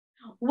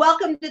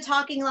Welcome to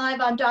Talking Live.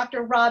 I'm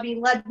Dr. Robi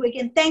Ludwig,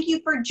 and thank you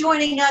for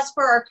joining us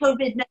for our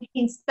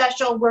COVID-19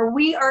 special, where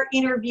we are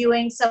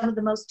interviewing some of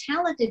the most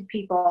talented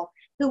people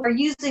who are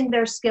using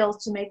their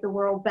skills to make the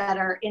world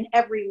better in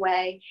every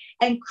way.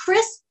 And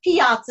Chris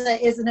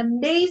Piazza is an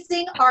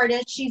amazing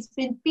artist. She's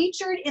been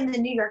featured in the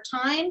New York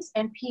Times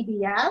and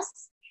PBS,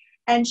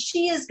 and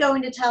she is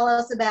going to tell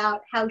us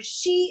about how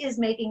she is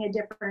making a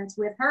difference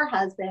with her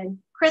husband.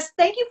 Chris,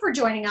 thank you for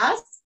joining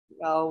us.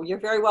 Oh, you're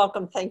very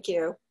welcome. Thank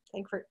you.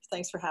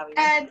 Thanks for having me.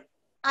 And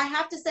I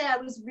have to say, I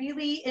was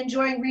really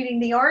enjoying reading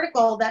the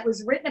article that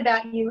was written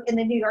about you in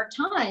the New York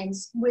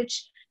Times,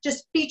 which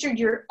just featured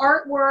your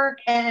artwork,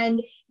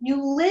 and you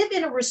live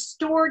in a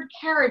restored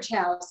carriage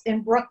house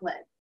in Brooklyn.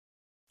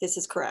 This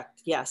is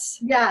correct. Yes.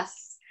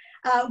 Yes,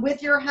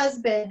 with your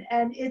husband.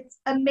 And it's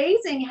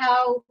amazing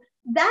how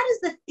that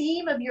is the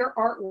theme of your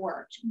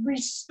artwork,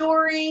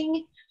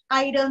 restoring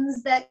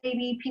items that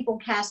maybe people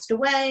cast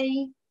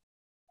away,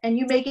 and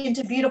you make it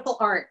into beautiful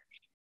art.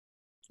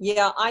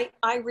 Yeah,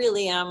 I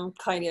really am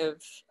kind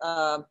of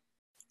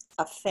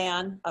a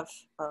fan of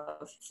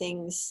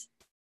things.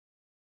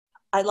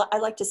 I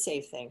like to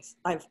save things.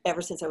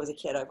 Ever since I was a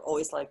kid, I've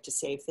always liked to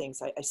save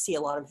things. I see a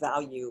lot of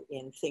value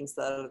in things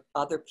that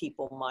other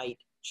people might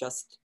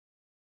just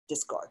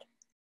discard.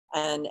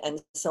 And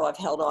so I've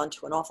held on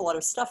to an awful lot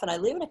of stuff. And I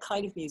live in a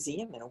kind of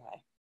museum in a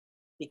way,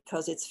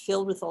 because it's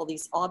filled with all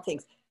these odd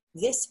things.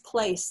 This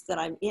place that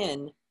I'm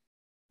in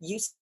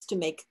used to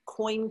make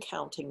coin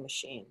counting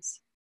machines.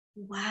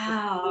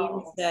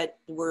 Wow. That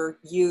were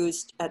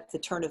used at the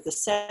turn of the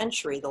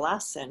century, the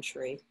last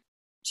century,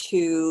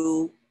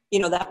 to,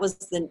 that was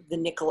the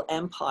nickel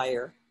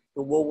empire.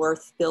 The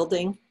Woolworth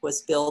building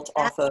was built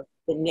off of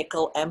the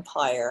nickel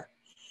empire.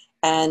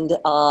 And,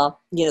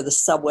 the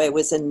subway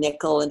was a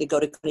nickel, and to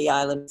go to Coney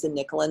Island was a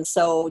nickel. And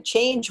so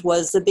change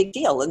was a big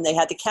deal, and they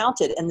had to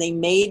count it, and they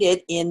made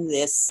it in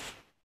this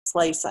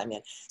place I'm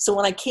in. So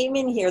when I came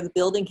in here, the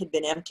building had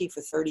been empty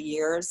for 30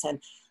 years,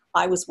 and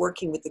I was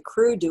working with the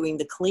crew doing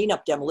the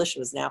cleanup. Demolition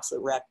was an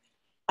absolute wreck.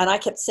 And I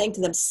kept saying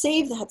to them,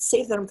 save that,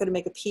 I'm going to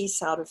make a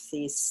piece out of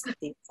these.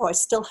 So I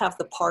still have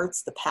the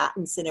parts, the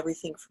patents, and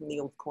everything from the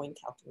old coin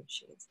counting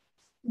machines.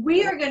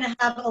 We are going to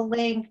have a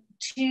link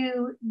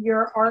to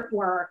your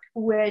artwork,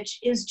 which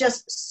is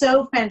just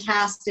so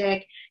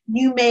fantastic.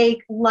 You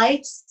make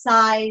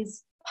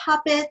life-size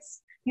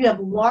puppets. You have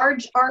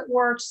large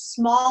artwork,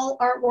 small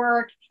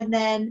artwork, and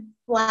then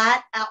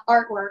flat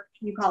artwork,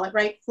 you call it,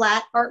 right?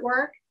 Flat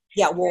artwork?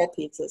 Yeah, wall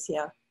pieces,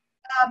 yeah.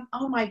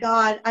 Oh my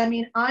God. I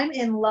mean, I'm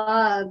in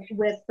love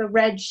with the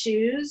red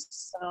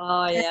shoes.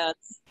 Oh,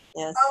 yes.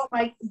 Yes. Oh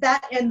my,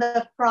 that and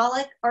the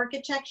frolic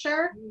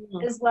architecture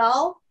as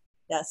well.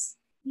 Yes.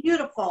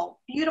 Beautiful,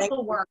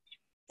 beautiful work.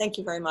 Thank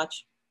you very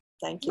much.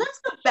 Thank you.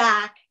 Let's go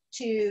back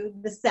to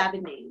the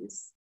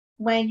 70s.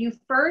 When you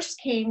first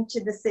came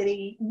to the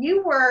city,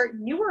 you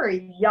were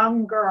a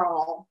young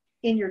girl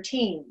in your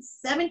teens,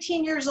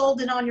 17 years old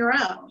and on your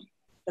own.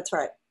 That's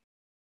right.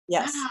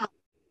 Yes. Wow.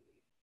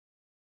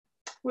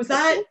 Was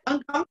that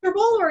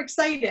uncomfortable or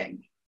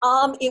exciting?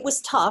 It was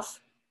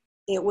tough.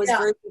 It was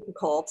very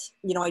difficult.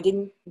 I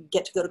didn't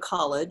get to go to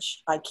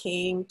college. I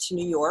came to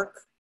New York,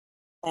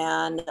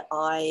 and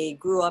I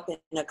grew up in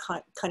a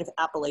kind of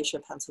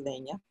Appalachia,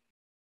 Pennsylvania.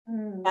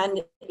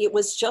 And it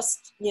was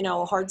just,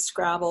 a hard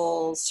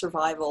scrabble,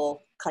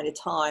 survival kind of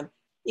time.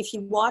 If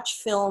you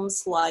watch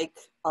films like,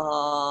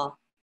 I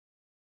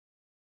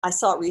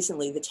saw it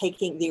recently,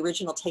 the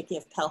original Taking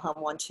of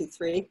Pelham 1, 2,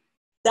 3,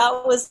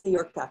 that was New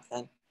York back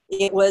then.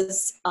 It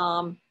was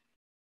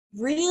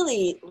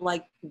really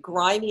like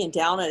grimy and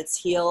down at its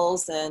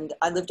heels, and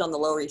I lived on the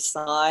Lower East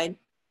Side.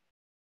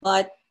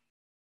 But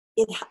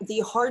the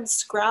hard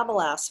scrabble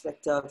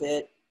aspect of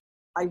it,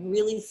 I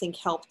really think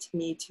helped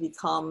me to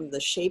become the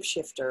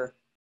shapeshifter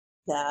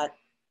that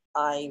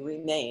I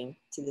remain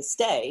to this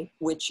day,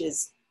 which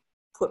is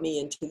put me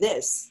into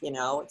this,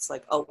 it's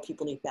like, oh,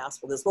 people need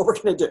basketball, this is what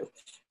we're going to do.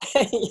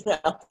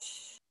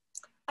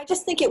 I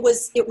just think it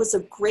was a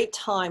great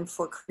time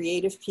for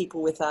creative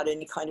people without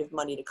any kind of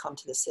money to come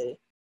to the city.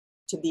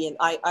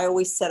 I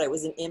always said I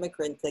was an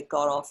immigrant that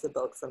got off the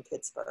boat from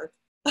Pittsburgh.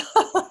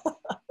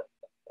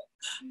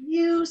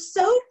 You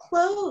sewed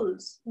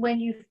clothes when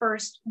you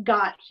first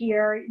got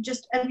here.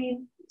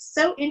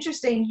 So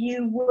interesting.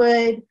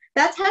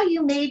 That's how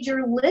you made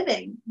your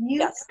living.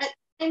 You at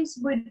times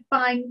would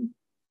find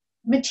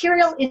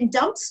material in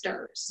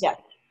dumpsters. Yeah.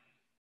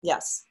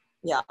 Yes.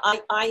 Yeah.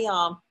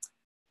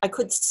 I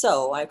could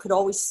sew. I could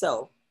always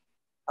sew.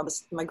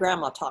 My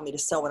grandma taught me to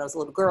sew when I was a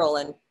little girl,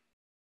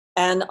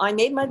 and I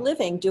made my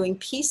living doing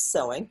piece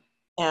sewing,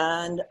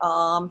 and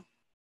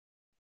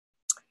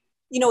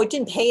it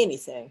didn't pay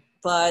anything,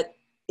 but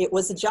it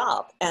was a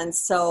job. And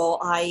so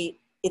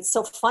it's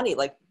so funny,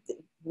 like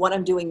what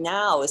I'm doing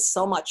now is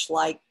so much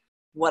like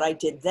what I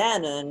did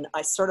then. And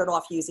I started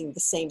off using the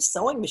same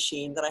sewing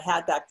machine that I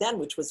had back then,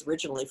 which was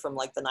originally from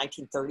like the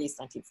 1930s,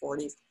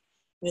 1940s.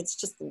 And it's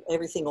just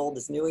everything old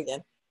is new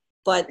again.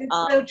 But it's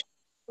so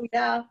true.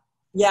 Yeah.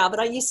 Yeah, but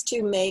I used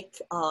to make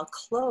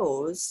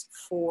clothes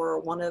for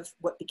one of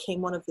what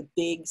became one of the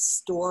big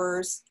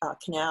stores,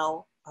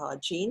 Canal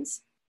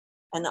Jeans,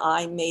 and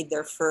I made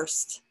their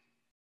first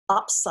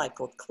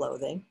upcycled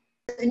clothing.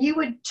 And you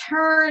would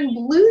turn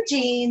blue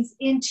jeans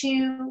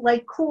into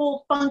like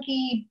cool,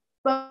 funky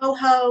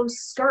boho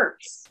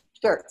skirts.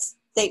 Skirts.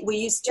 We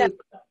used Yeah. to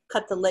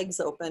cut the legs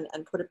open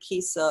and put a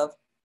piece of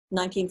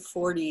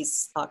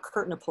 1940s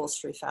curtain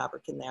upholstery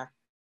fabric in there.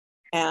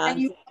 And And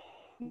you,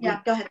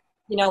 yeah, go ahead.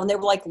 and they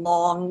were like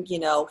long,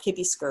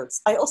 hippie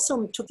skirts. I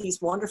also took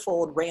these wonderful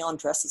old rayon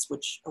dresses,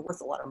 which are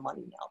worth a lot of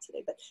money now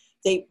today, but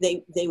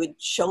they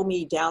would show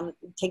me down,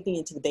 take me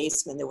into the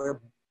basement. There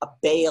were a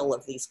bale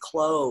of these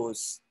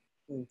clothes.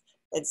 And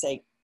they'd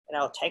say,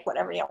 take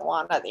whatever you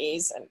want of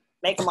these and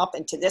make them up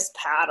into this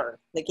pattern.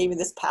 They gave me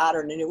this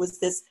pattern, and it was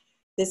this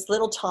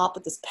little top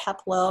with this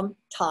peplum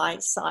tie,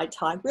 side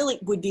tie. Really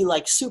would be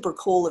like super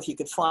cool if you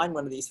could find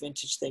one of these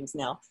vintage things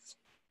now.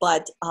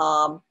 But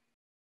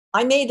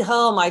I made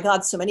home, I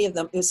got so many of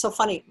them. It was so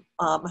funny.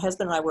 My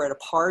husband and I were at a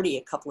party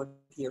a couple of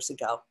years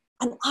ago.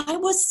 And I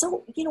was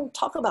so,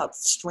 talk about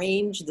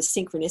strange, the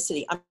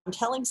synchronicity. I'm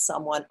telling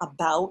someone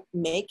about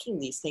making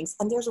these things.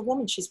 And there's a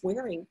woman, she's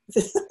wearing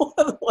one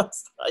of the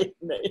ones that I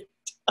made.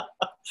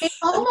 It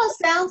almost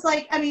sounds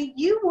like,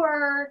 you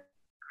were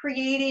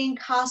creating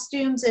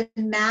costumes and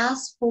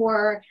masks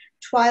for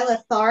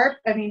Twyla Tharp.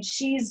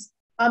 She's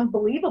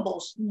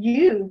unbelievable,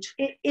 huge.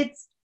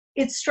 It's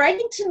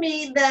striking to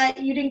me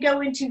that you didn't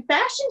go into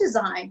fashion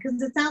design,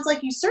 because it sounds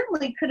like you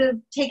certainly could have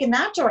taken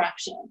that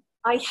direction.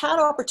 I had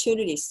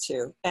opportunities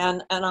to,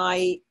 and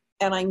I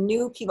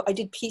knew people. I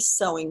did piece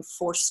sewing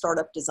for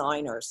startup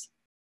designers.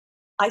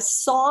 I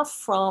saw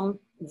from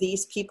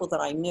these people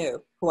that I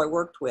knew, who I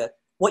worked with,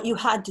 what you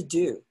had to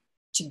do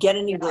to get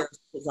anywhere as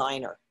a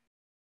designer.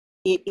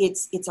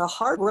 It's a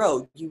hard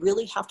road. You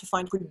really have to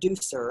find a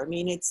producer.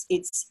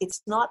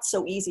 It's not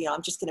so easy.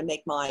 I'm just going to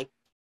make my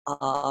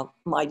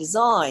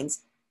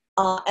designs.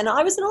 And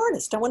I was an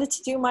artist. I wanted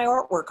to do my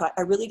artwork.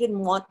 I really didn't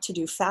want to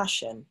do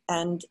fashion.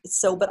 And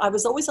so, but I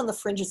was always on the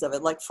fringes of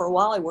it. Like for a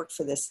while, I worked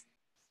for this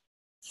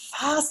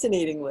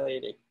fascinating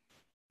lady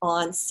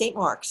on St.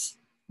 Mark's,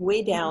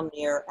 way down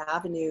near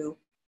Avenue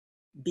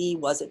B,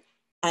 was it?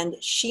 And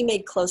she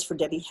made clothes for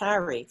Debbie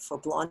Harry for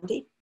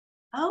Blondie.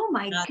 Oh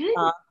my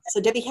goodness. So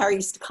Debbie Harry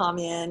used to come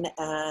in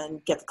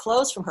and get the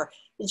clothes from her.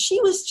 And she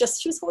was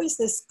always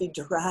this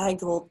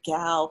bedraggled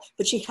gal,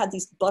 but she had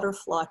these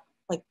butterfly,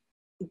 like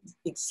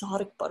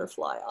exotic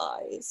butterfly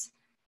eyes.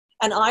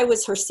 And I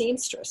was her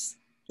seamstress,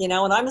 and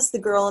I was the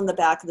girl in the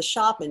back of the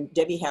shop, and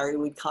Debbie Harry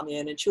would come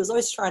in, and she was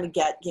always trying to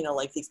get,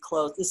 like these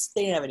clothes.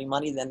 They didn't have any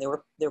money then. They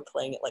were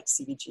playing at like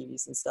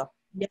CBGBs and stuff.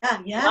 Yeah.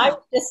 And I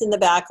was just in the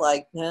back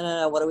like,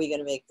 no, what are we going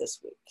to make this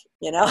week?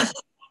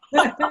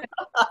 But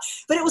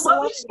it was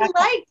what did you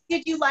like?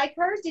 Did you like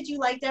her? Did you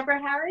like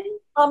Deborah Harry?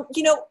 I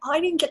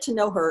didn't get to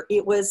know her.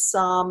 It was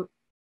I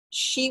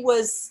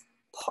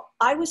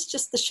was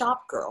just the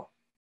shop girl.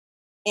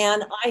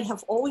 And I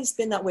have always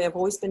been that way. I've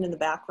always been in the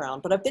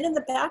background, but I've been in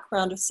the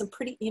background of some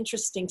pretty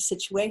interesting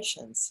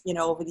situations,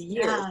 over the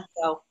years. Yeah.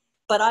 So,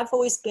 but I've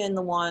always been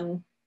the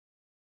one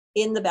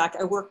in the back.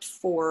 I worked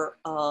for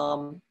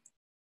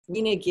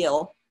Rena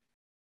Gill,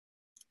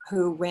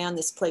 who ran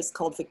this place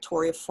called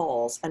Victoria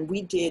Falls, and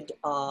we did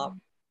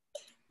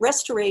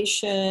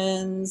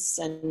restorations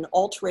and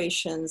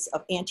alterations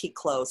of antique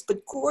clothes,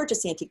 but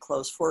gorgeous antique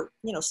clothes for,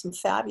 some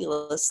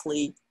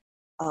fabulously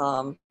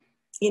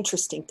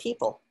interesting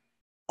people.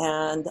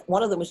 And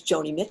one of them was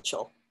Joni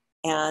Mitchell.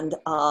 And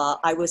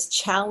I was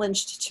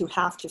challenged to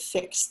have to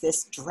fix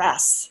this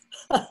dress.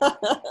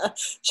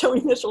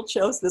 Joni Mitchell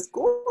chose this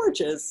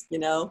gorgeous,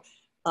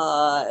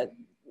 I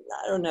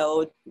don't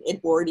know,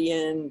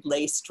 Edwardian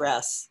lace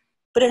dress.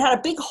 But it had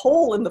a big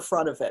hole in the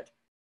front of it.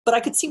 But I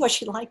could see why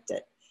she liked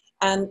it.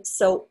 And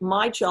so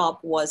my job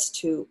was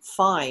to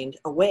find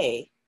a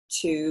way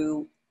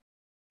to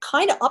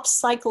kind of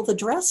upcycle the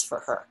dress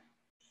for her.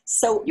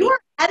 So you were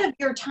ahead of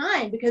your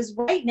time, because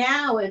right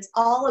now it's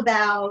all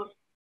about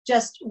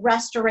just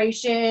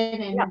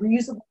restoration and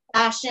reusable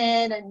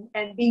fashion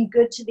and being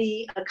good to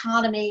the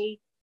economy.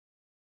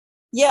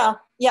 Yeah,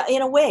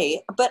 in a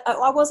way, but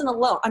I wasn't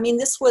alone.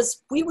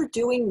 We were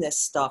doing this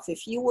stuff.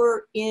 If you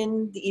were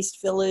in the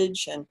East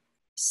Village and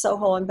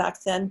Soho, and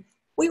back then,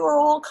 we were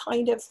all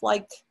kind of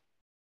like,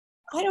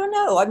 I don't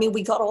know.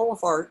 We got all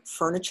of our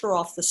furniture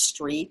off the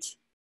street.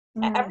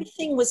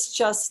 Everything was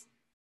just,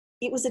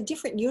 it was a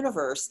different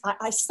universe.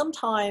 I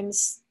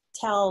sometimes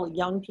tell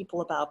young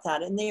people about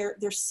that, and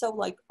they're so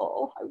like,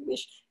 oh, I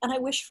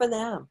wish for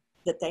them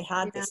that they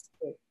had this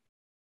too.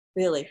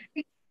 Really.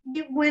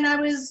 When I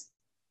was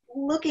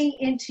looking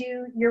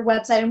into your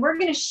website, and we're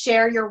going to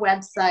share your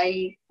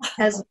website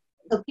so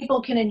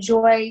people can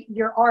enjoy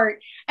your art.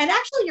 And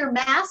actually your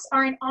masks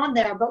aren't on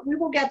there, but we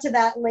will get to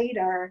that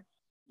later.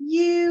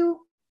 You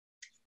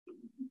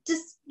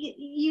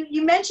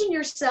mention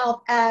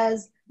yourself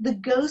as the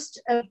ghost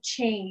of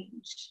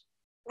change.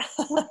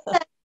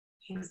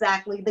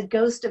 Exactly, the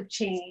ghost of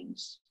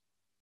change.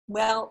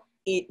 Well,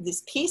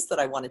 this piece that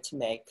I wanted to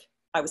make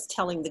I was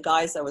telling the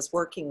guys I was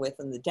working with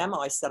in the demo,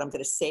 I said, I'm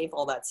going to save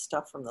all that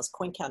stuff from those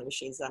coin counting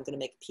machines, and I'm going to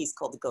make a piece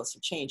called The Ghost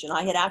of Change. And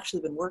I had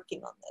actually been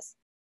working on this.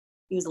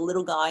 He was a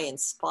little guy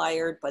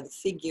inspired by the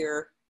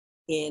figure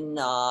in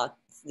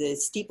the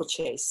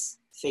steeplechase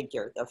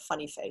figure, the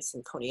funny face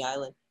in Coney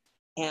Island.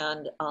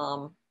 And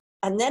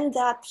then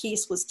that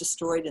piece was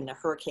destroyed in a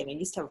hurricane. I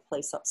used to have a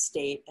place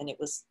upstate, and it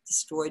was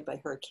destroyed by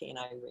Hurricane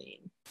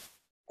Irene.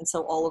 And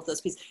so all of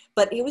those pieces,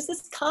 but it was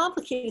this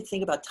complicated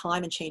thing about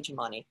time and changing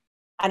money.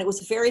 And it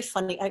was very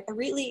funny. I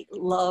really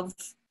love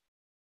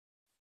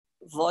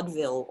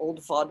vaudeville,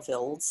 old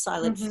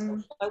silent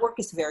film. My work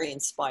is very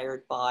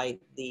inspired by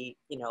the,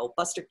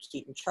 Buster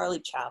Keaton,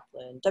 Charlie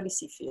Chaplin,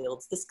 W.C.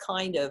 Fields, this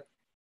kind of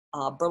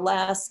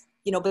burlesque,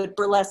 but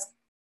burlesque,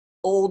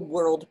 old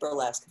world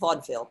burlesque,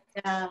 vaudeville.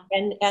 Yeah.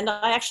 And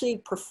I actually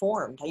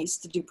performed. I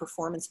used to do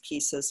performance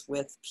pieces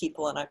with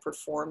people, and I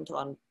performed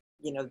on,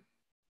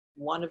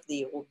 one of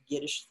the old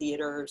Yiddish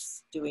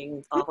theaters,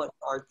 doing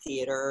avant-garde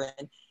theater.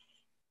 And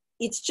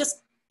it's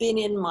just been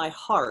in my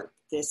heart,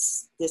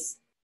 this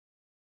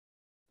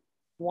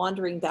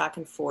wandering back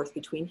and forth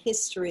between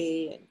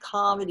history and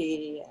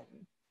comedy. And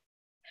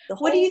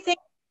what do you think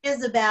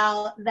is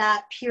about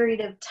that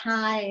period of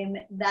time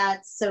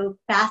that's so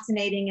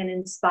fascinating and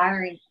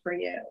inspiring for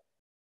you?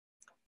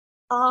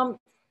 All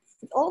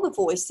the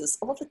voices,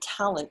 all the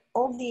talent,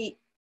 all the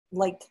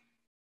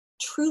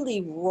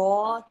truly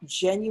raw,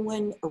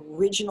 genuine,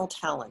 original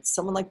talent.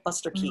 Someone like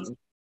Buster Keaton,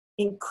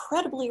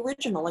 incredibly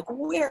original.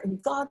 Where in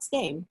God's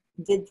name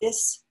did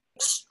this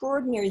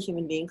extraordinary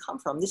human being come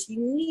from? This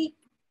unique,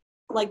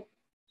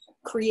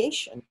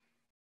 creation.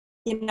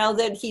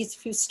 That he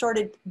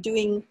started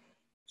doing.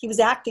 He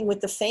was acting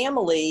with the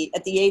family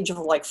at the age of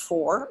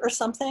 4 or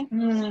something.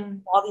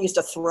 Father used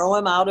to throw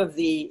him out of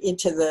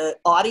into the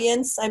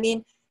audience. I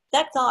mean,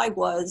 that guy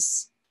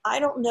was. I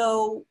don't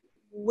know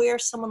where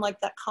someone like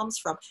that comes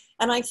from.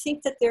 And I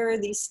think that there are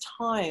these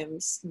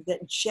times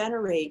that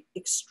generate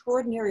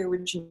extraordinary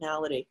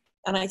originality.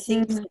 And I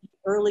think the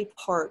early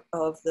part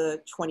of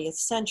the 20th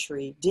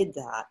century did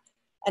that.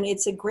 And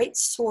it's a great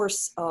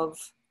source of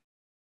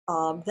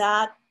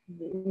that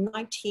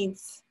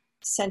 19th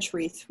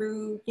century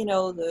through,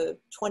 the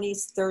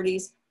 20s,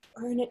 30s.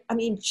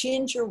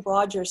 Ginger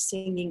Rogers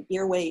singing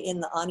Earway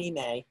in the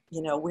Anime,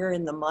 We're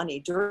in the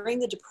Money, during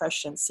the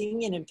Depression,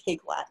 singing in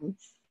Pig Latin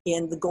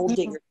in the Gold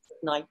Digger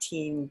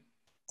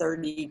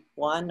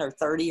 1931 or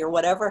 30 or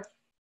whatever,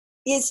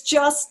 is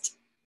just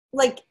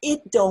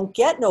it don't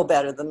get no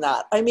better than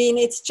that.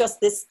 It's just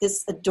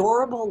this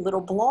adorable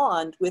little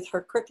blonde with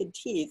her crooked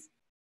teeth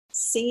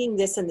singing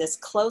this in this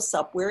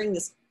close-up, wearing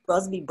this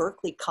Busby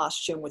Berkeley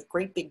costume with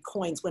great big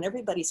coins when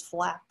everybody's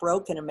flat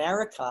broke in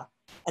America,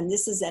 and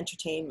this is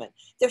entertainment.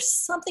 There's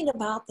something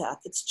about that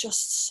that's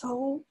just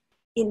so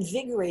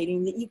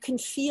invigorating that you can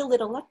feel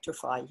it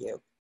electrify you.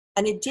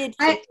 And it did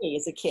for me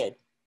as a kid.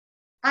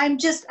 I'm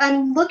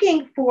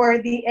looking for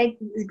the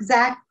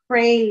exact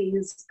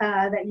phrase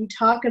that you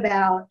talk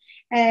about,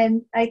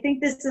 and I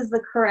think this is the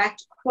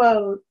correct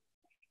quote.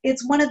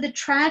 It's one of the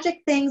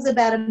tragic things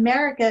about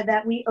America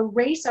that we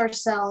erase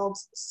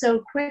ourselves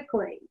so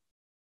quickly.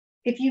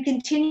 If you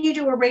continue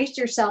to erase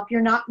yourself,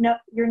 you're not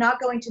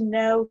going to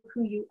know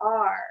who you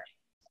are.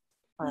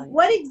 Right.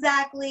 What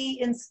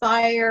exactly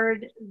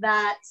inspired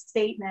that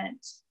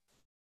statement?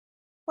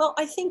 Well,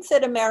 I think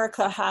that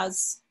America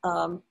has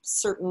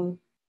certain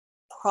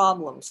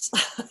problems.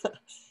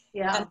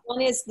 Yeah. And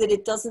one is that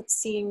it doesn't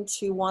seem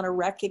to want to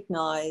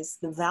recognize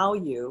the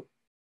value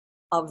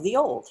of the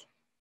old.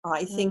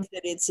 I think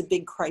that it's a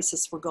big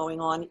crisis we're going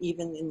on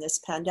even in this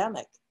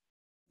pandemic,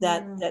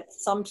 that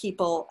some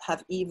people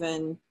have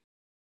even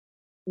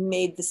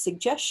made the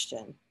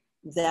suggestion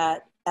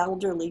that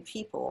elderly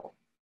people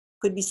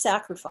could be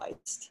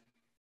sacrificed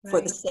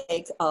for the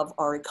sake of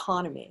our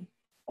economy.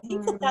 I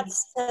think that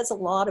says a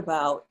lot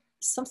about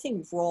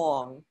something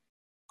wrong,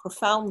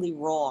 profoundly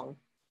wrong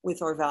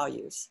with our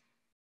values.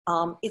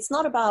 It's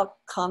not about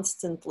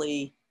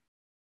constantly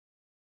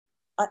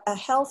a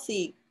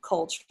healthy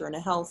culture and a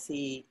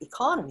healthy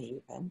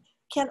economy even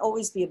can't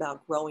always be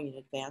about growing and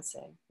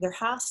advancing. There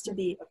has to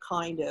be a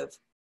kind of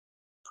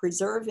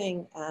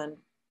preserving and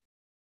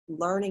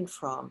learning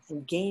from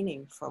and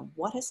gaining from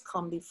what has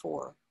come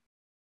before.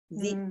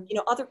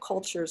 Other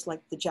cultures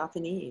like the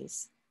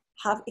Japanese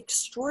have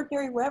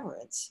extraordinary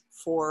reverence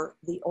for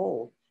the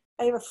old.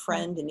 I have a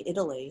friend in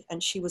Italy,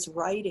 and she was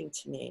writing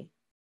to me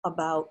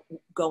about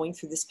going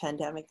through this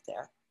pandemic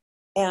there.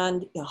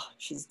 And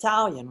she's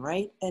Italian,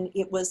 right? And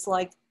it was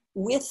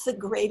with the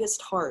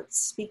greatest heart,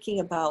 speaking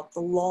about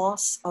the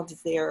loss of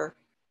their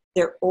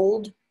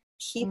old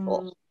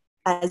people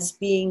as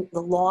being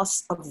the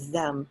loss of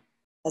them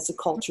as a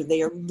culture.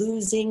 They are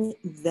losing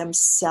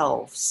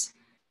themselves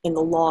in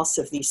the loss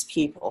of these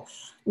people.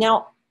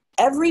 Now,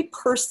 every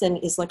person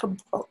is like a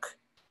book.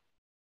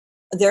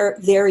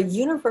 They're a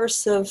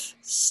universe of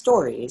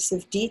stories,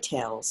 of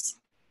details.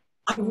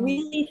 I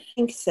really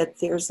think that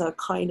there's a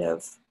kind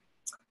of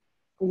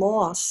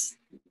loss,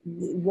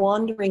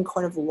 wandering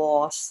kind of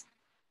loss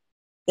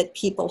that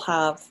people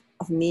have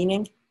of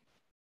meaning.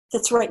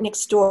 that's right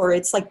next door.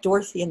 It's like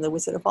Dorothy and the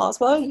Wizard of Oz.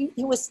 Well, you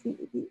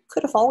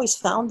could have always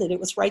found it. It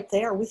was right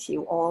there with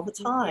you all the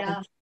time.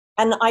 Yeah.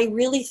 And I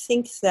really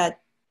think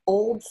that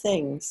old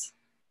things,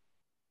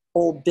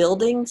 old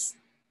buildings,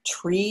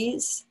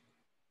 trees,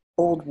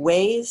 old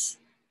ways,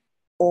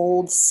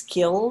 old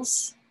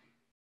skills,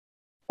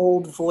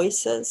 old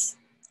voices,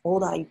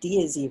 old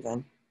ideas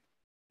even.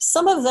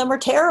 Some of them are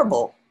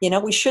terrible.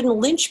 We shouldn't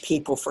lynch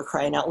people, for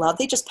crying out loud.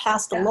 They just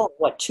passed a law,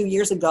 2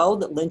 years ago,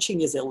 that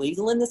lynching is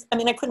illegal in this. I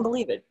mean, I couldn't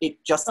believe it.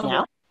 Just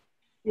now.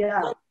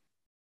 Yeah.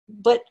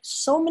 But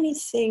so many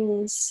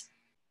things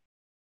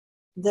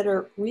that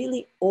are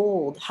really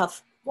old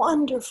have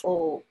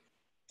wonderful,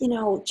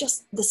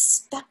 just the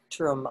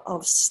spectrum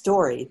of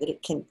story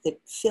that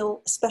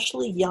fill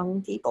especially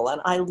young people.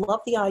 And I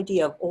love the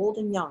idea of old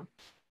and young.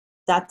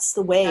 That's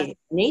the way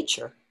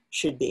nature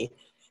should be.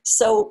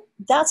 So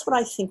that's what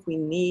I think we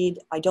need.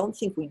 I don't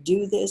think we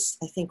do this.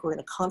 I think we're in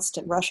a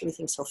constant rush.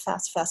 Everything's so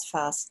fast, fast,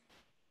 fast.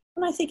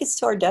 And I think it's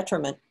to our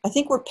detriment. I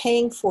think we're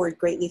paying for it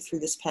greatly through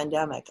this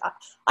pandemic.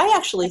 I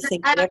actually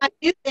think I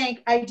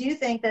do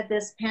think that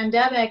this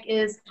pandemic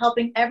is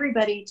helping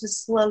everybody to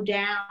slow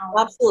down.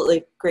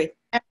 Absolutely, great.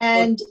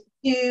 And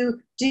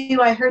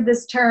I heard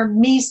this term,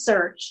 me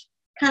search,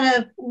 kind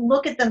of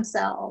look at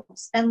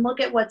themselves and look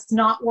at what's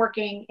not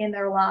working in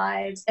their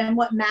lives and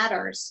what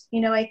matters.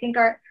 I think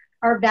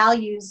our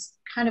values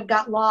kind of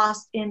got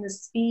lost in the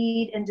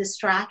speed and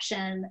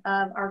distraction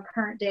of our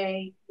current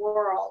day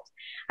world.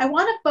 I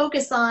want to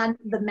focus on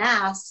the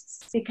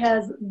masks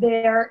because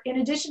they're, in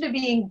addition to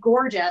being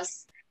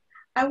gorgeous,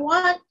 I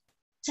want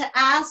to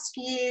ask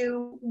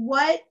you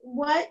what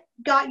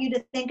got you to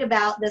think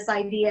about this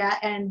idea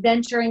and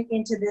venturing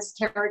into this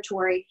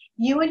territory.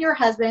 You and your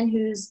husband,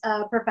 who's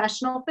a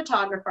professional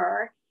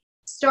photographer,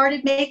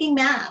 started making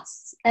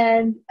masks.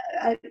 And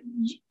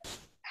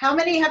how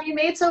many have you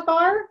made so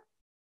far?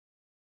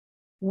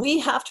 We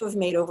have to have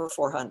made over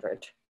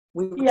 400.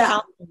 We were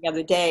counting the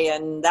other day,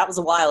 and that was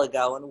a while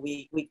ago, and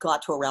we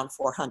got to around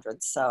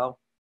 400. So,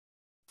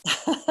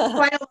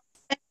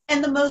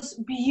 and the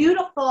most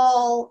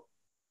beautiful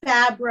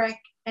fabric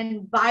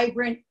and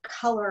vibrant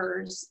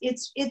colors.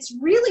 It's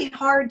really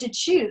hard to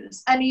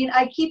choose. I mean,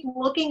 I keep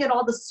looking at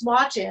all the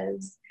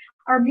swatches.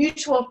 Our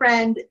mutual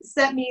friend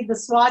sent me the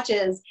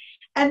swatches,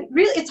 and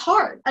really, it's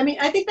hard. I mean,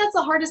 I think that's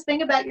the hardest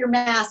thing about your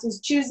mask is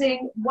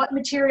choosing what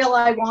material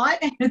I want,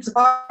 and it's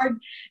hard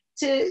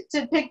to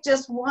pick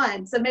just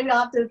one. So maybe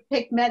I'll have to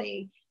pick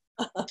many.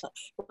 Well,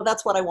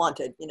 that's what I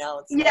wanted,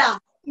 It's yeah.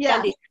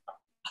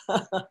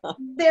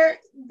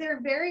 They're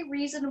very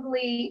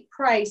reasonably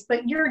priced,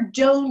 but you're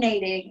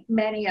donating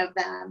many of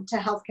them to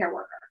healthcare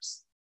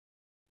workers.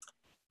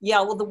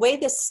 Yeah, well, the way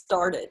this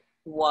started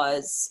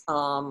was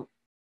I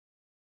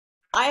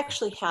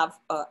actually have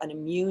an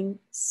immune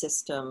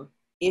system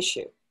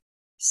issue.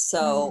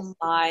 So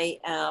I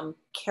am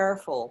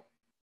careful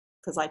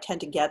because I tend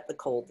to get the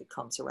cold that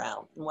comes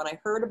around. And when I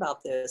heard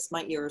about this,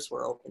 my ears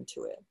were open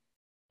to it.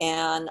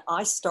 And my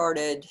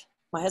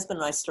husband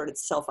and I started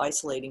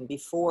self-isolating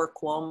before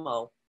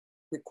Cuomo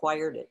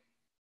required it.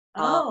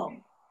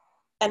 And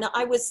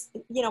I was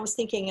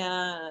thinking,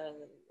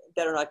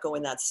 better not go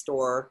in that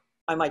store.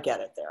 I might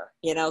get it there,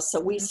 So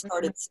we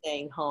started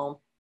staying home.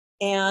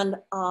 And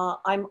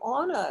I'm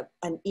on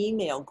an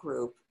email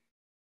group.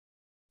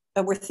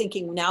 And we're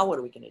thinking, now what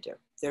are we going to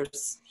do?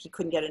 He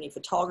couldn't get any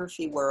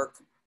photography work.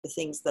 The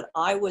things that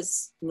I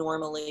was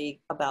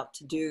normally about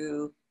to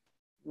do,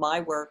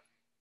 my work,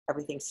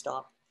 everything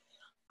stopped.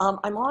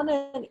 I'm on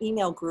an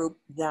email group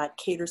that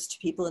caters to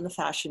people in the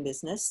fashion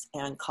business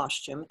and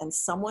costume, and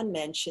someone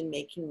mentioned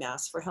making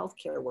masks for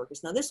healthcare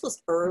workers. Now, this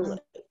was early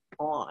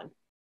on,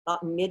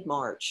 about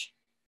mid-March.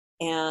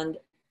 And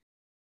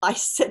I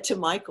said to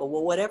Michael,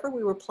 well, whatever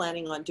we were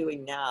planning on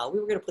doing now,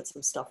 we were going to put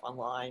some stuff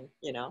online,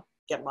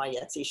 get my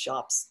Etsy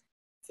shops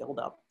filled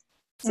up.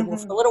 So well,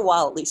 for a little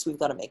while, at least, we've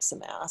got to make some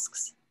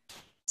masks.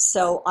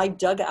 So I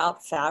dug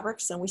out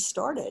fabrics and we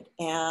started.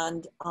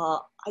 And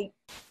I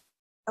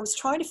was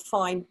trying to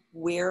find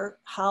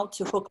how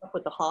to hook up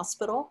with the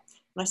hospital.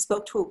 And I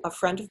spoke to a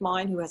friend of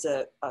mine who has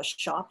a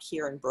shop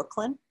here in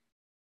Brooklyn.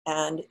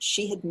 And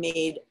she had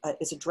made,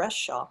 it's a dress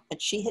shop,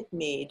 and she had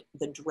made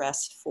the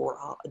dress for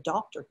a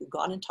doctor who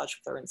got in touch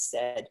with her and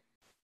said,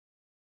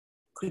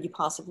 could you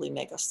possibly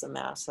make us some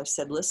masks? I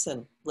said,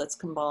 listen, let's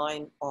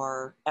combine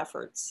our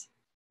efforts.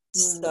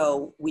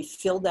 So we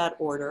filled that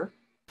order.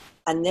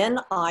 And then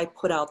I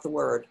put out the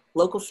word,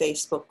 local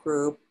Facebook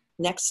group,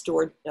 next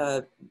door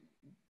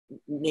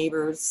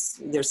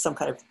neighbors, there's some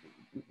kind of,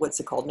 what's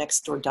it called,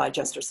 next door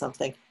digest or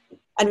something.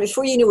 And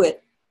before you knew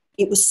it,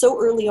 it was so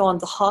early on,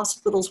 the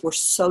hospitals were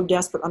so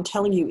desperate. I'm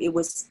telling you, it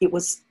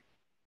was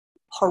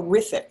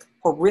horrific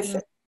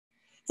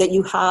that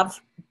you have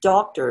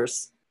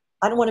doctors.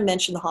 I don't want to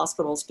mention the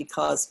hospitals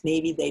because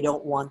maybe they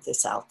don't want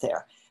this out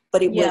there,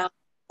 but it was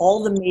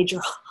all the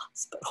major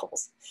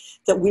hospitals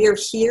that we're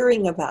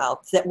hearing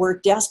about that were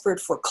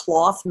desperate for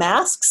cloth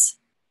masks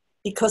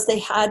because they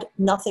had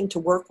nothing to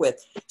work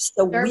with.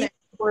 So we were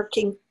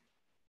working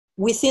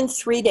within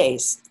 3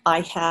 days.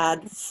 I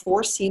had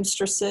 4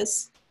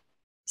 seamstresses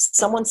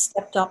someone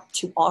stepped up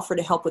to offer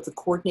to help with the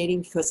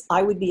coordinating, because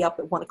I would be up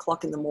at 1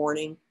 o'clock in the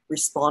morning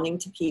responding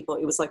to people.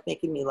 It was like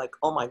making me like,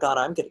 oh my God,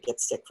 I'm going to get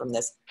sick from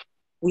this.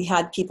 We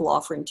had people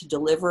offering to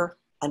deliver,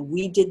 and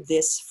we did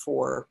this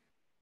for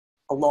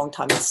a long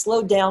time. It's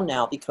slowed down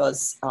now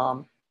because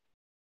the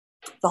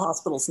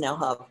hospitals now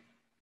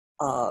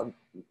have,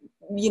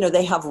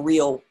 they have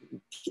real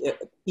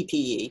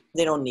PPE.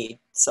 They don't need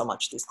so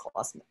much these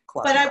cloth.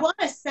 But I want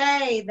to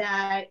say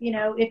that,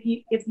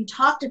 if you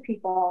talk to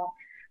people,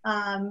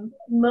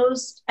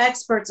 most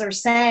experts are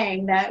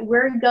saying that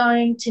we're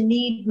going to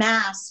need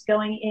masks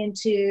going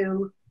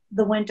into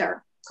the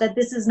winter, that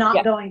this is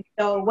not going to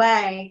go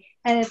away.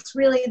 And it's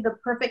really the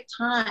perfect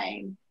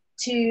time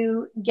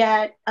to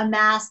get a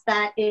mask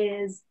that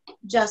is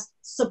just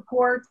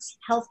supports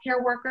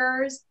healthcare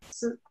workers,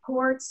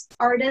 supports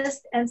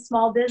artists and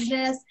small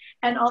business,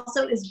 and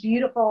also is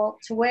beautiful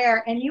to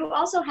wear. And you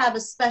also have a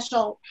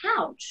special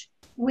pouch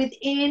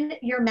within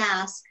your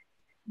mask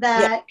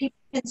that people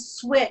can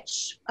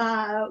switch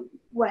an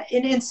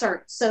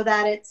insert so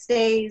that it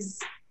stays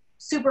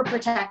super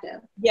protective.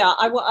 Yeah,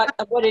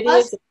 what it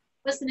is.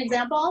 What's an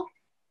example?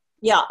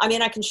 Yeah, I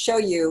mean, I can show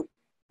you.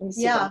 Let me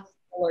see the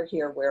color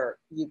here where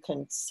you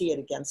can see it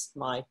against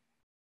my.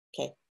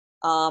 Okay.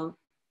 No,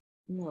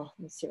 let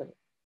me see what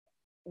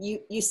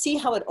you see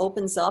how it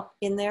opens up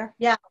in there.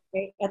 Yeah.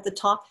 Okay, at the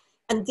top,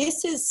 and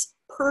this is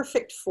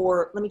perfect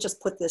for. Let me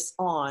just put this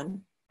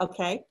on.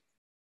 Okay.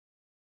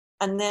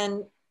 And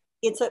then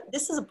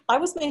I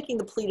was making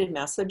the pleated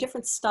mask, so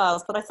different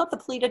styles, but I thought the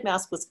pleated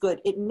mask was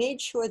good. It made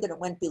sure that it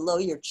went below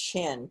your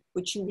chin,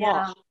 which you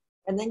want,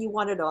 and then you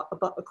want it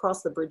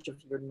across the bridge of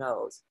your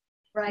nose.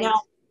 Right.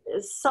 Now,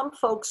 some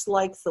folks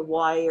like the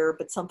wire,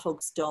 but some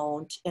folks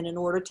don't. And in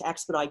order to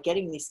expedite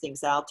getting these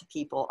things out to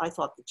people, I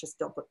thought that just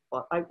don't put.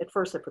 At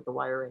first, I put the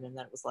wire in, and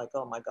then it was like,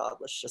 oh my God,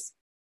 let's just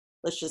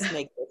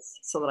make this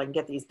so that I can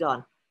get these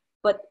done.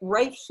 But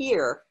right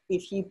here,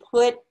 if you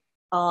put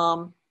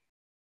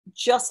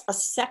just a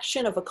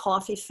section of a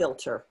coffee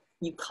filter,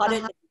 you cut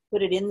it and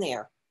put it in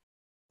there,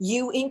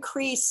 you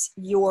increase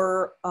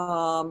your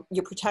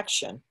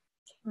protection.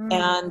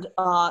 And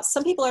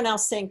some people are now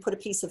saying put a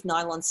piece of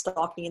nylon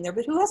stocking in there,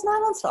 but who has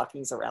nylon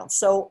stockings around?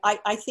 So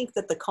I think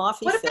that the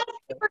coffee filter. What about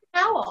a paper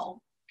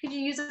towel? Could you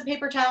use a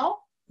paper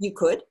towel? You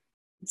could.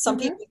 Some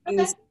people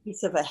use a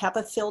piece of a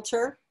HEPA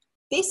filter.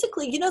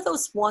 Basically,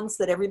 those ones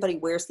that everybody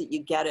wears that you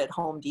get at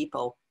Home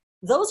Depot,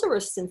 those are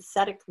a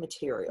synthetic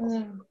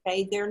material.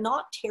 Okay, they're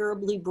not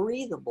terribly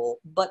breathable,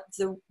 but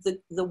the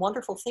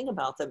wonderful thing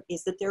about them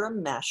is that they're a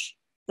mesh.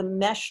 The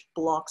mesh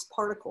blocks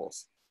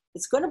particles.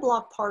 It's going to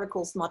block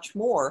particles much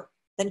more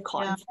than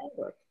cotton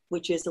fabric,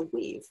 which is a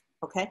weave.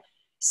 Okay,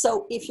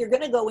 so if you're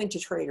going to go into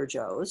Trader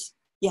Joe's,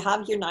 you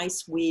have your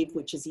nice weave,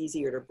 which is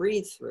easier to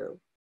breathe through,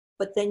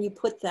 but then you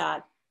put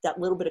that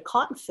little bit of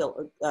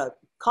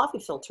coffee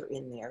filter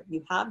in there.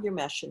 You have your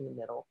mesh in the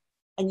middle,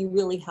 and you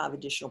really have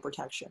additional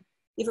protection.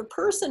 If a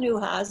person who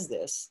has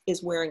this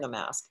is wearing a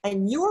mask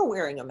and you're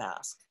wearing a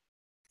mask,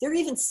 they're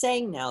even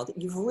saying now that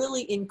you've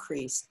really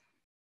increased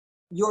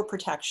your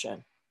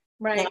protection.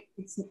 Right.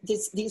 Now,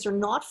 these are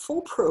not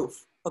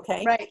foolproof.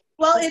 Okay. Right.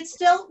 Well, it's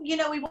still, we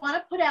want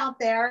to put out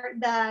there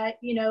that,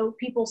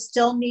 people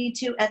still need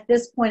to, at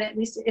this point, at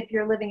least if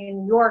you're living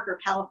in New York or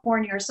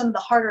California or some of the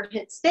harder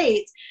hit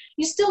states,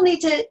 you still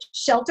need to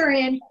shelter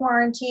in,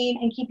 quarantine,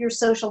 and keep your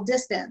social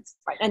distance.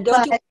 Right. And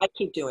don't do what I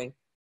keep doing,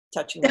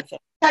 touching my face.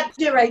 Touch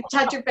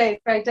your face,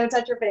 right? Don't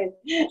touch your face.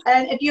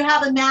 And if you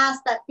have a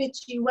mask that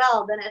fits you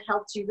well, then it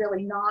helps you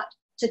really not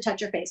to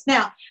touch your face.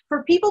 Now,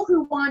 for people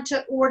who want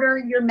to order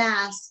your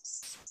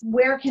masks,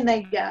 where can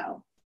they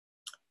go?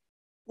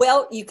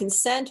 Well, you can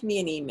send me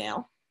an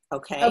email,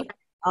 okay?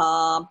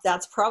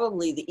 That's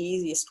probably the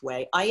easiest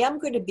way. I am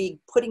going to be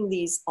putting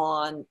these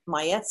on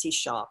my Etsy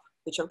shop,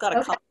 which I've got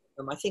a couple of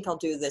them. I think I'll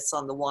do this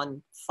on the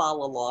one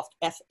Fallaloft,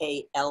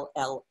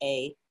 Fallaloft.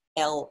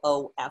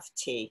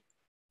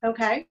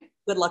 Okay.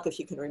 Good luck if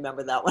you can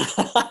remember that one.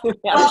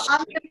 Well,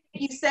 I'm going to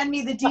make you send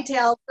me the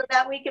details so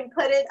that we can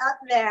put it up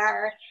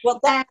there. Well,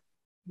 I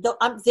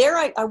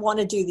want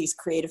to do these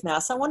creative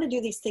masks. I want to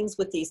do these things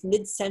with these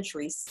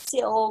mid-century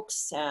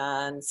silks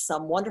and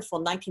some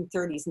wonderful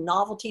 1930s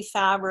novelty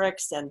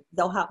fabrics, and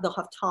they'll have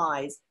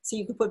ties, so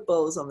you can put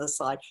bows on the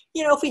side.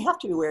 If we have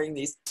to be wearing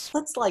these,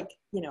 let's I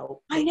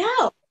know.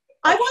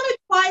 I want a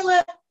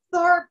Twyla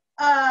Thorpe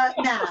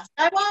mask.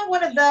 I want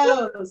one of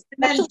those,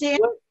 and then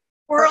dance,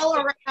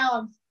 whirl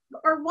around.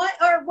 Or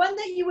one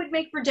that you would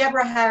make for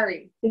Deborah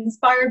Harry,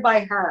 inspired by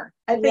her.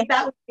 I think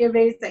that would be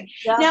amazing.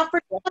 Yeah. Now, for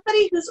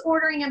somebody who's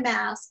ordering a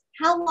mask,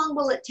 how long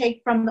will it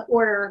take from the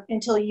order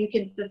until you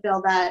can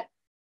fulfill that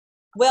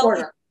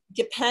order? It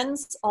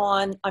depends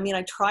on,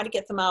 I try to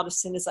get them out as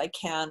soon as I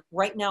can.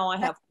 Right now, I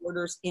have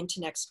orders into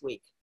next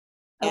week.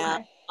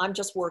 And I'm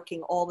just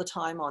working all the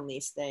time on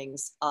these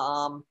things.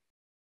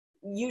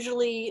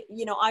 Usually,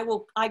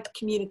 I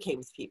communicate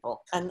with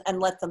people and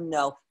let them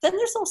know. Then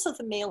there's also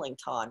the mailing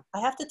time. I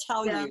have to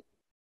tell you,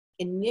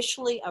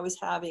 initially I was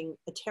having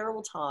a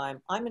terrible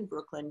time. I'm in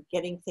Brooklyn,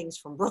 getting things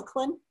from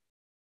Brooklyn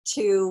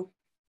to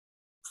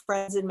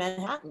friends in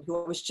Manhattan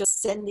who I was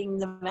just sending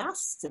the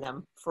masks to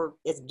them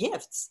as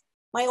gifts.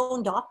 My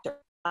own doctor,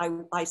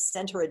 I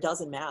sent her a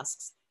dozen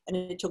masks, and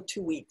it took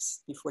 2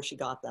 weeks before she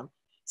got them.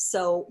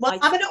 So well,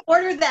 I'm going to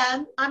order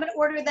them. I'm going to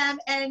order them,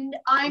 and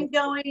I'm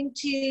going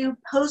to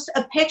post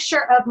a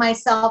picture of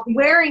myself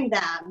wearing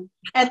them,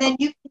 and then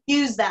you can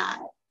use that.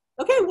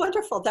 Okay,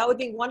 wonderful. That would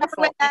be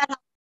wonderful.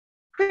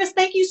 Chris,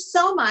 thank you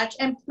so much.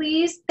 And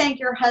please thank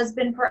your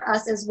husband for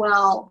us as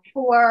well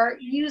for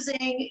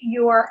using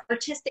your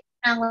artistic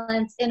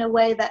talents in a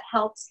way that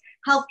helps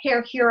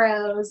healthcare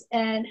heroes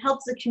and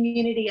helps the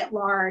community at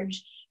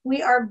large.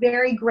 We are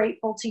very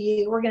grateful to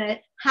you. We're going to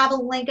have a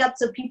link up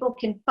so people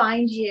can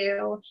find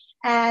you.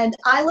 And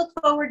I look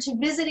forward to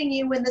visiting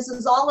you when this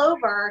is all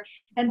over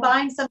and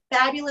buying some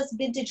fabulous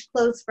vintage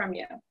clothes from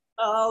you.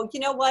 Oh, you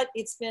know what?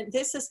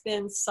 This has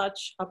been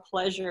such a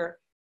pleasure.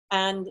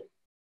 And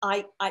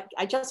I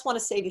just want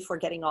to say before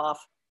getting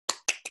off,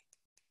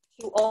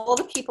 to all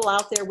the people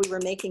out there we were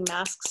making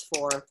masks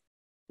for,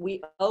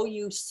 we owe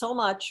you so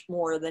much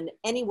more than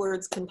any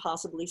words can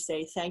possibly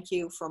say. Thank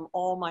you from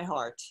all my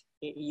heart.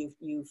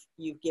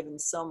 You've given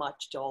so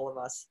much to all of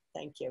us.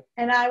 Thank you.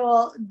 And I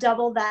will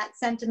double that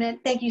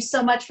sentiment. Thank you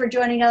so much for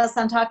joining us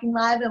on Talking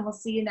Live, and we'll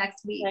see you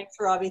next week. Thanks,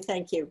 Robbie.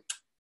 Thank you.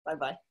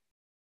 Bye-bye.